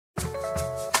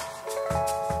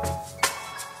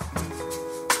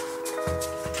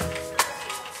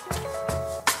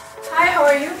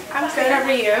Good, how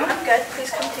are you? I'm good. Please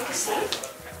come take a seat.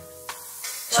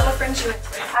 So what brings you in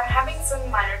today? I'm having some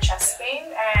minor chest pain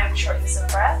and shortness of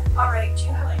breath. Alright, do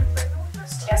you have your breathing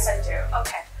test? Yes, I do.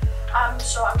 Okay.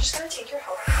 So I'm just gonna take your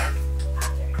health card.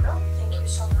 There you go. Thank you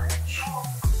so much.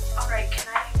 Alright, can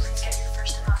I please get your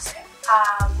first and last name?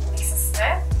 Lisa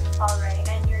Smith. Alright,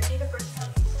 and your date of birth?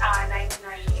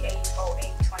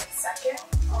 1998-08-22nd.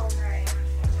 Alright.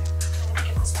 I'm gonna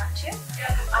give this back to you.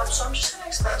 So I'm just gonna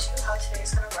explain to you how today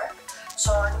is gonna work.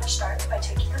 So I'm gonna start by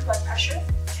taking your blood pressure.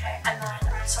 Okay. And then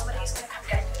somebody's gonna come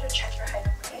get you to check your height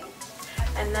and weight.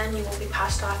 And then you will be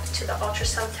passed off to the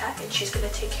ultrasound tech, and she's gonna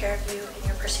take care of you in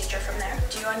your procedure from there.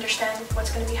 Do you understand what's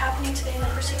gonna be happening today in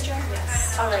the procedure?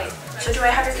 Yes. Alright. So do I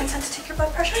have your consent to take your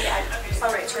blood pressure? Yeah.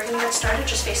 Alright, so we're gonna get started.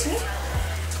 Just face me.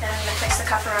 And I'm gonna place the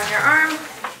cuff around your arm.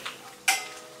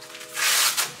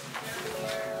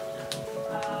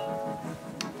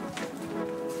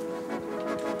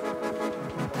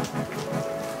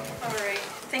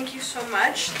 Thank you so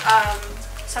much.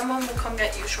 Someone will come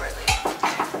get you shortly.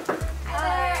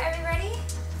 Hi there, are we ready?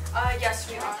 Yes,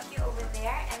 we I'll are. take you over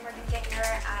there and we're going to get your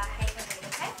height and weight,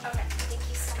 okay? Okay. Thank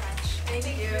you so much. Thank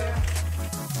you.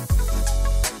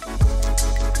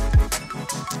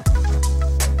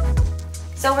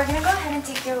 So we're going to go ahead and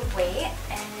take your weight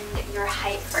and your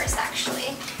height first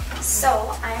actually.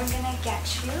 So I'm going to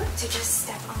get you to just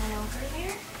step on over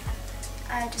there.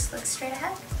 Just look straight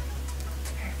ahead.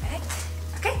 Perfect.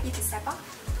 Okay, you can step off.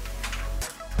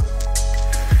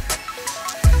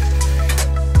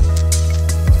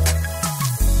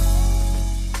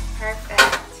 Perfect.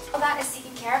 All that is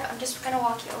taken care of. I'm just going to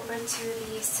walk you over to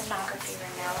the sonography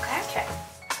room now, okay? Okay.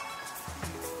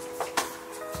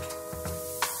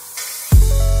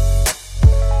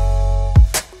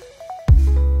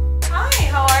 Hi,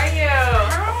 how are you?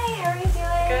 Hi, how are you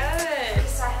doing? Good. Okay,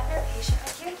 so I have your patient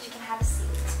with you. You can have a seat.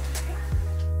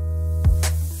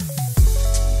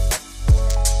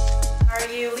 Are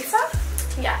you Lisa?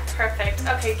 Yeah, perfect.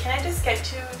 Okay, can I just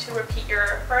get you to repeat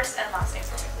your first and last name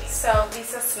for me, please? So,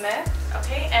 Lisa Smith.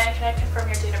 Okay, and can I confirm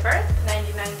your date of birth?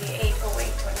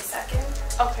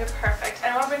 1998-08-22nd. Okay, perfect.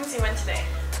 And what brings you in today?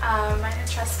 Minor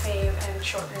chest pain and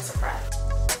shortness of breath.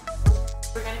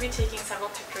 We're going to be taking several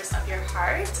pictures of your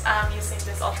heart using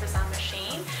this ultrasound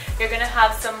machine. You're going to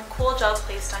have some cool gel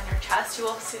placed on your chest. You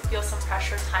will feel some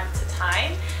pressure time to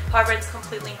time. However, it's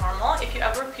completely normal. If you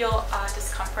ever feel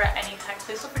discomfort at any time,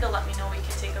 please feel free to let me know. We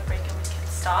can take a break and we can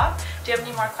stop. Do you have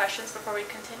any more questions before we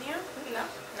continue? No.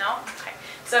 No? Okay.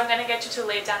 So I'm going to get you to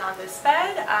lay down on this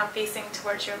bed, facing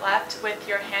towards your left with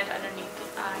your hand underneath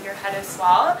your head as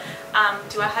well.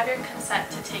 Do I have your consent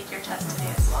to take your test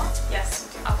today as well? Yes,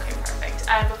 you do. Okay, perfect.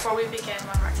 And before we begin,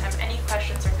 one more time, any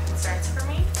questions or concerns for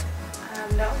me?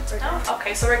 No. No?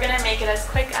 Okay, so we're going to make it as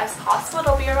quick as possible.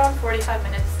 It'll be around 45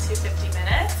 minutes to 50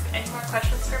 minutes. Any more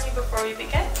questions for me before we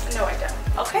begin? No, I don't.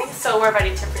 Okay, so we're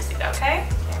ready to proceed, okay?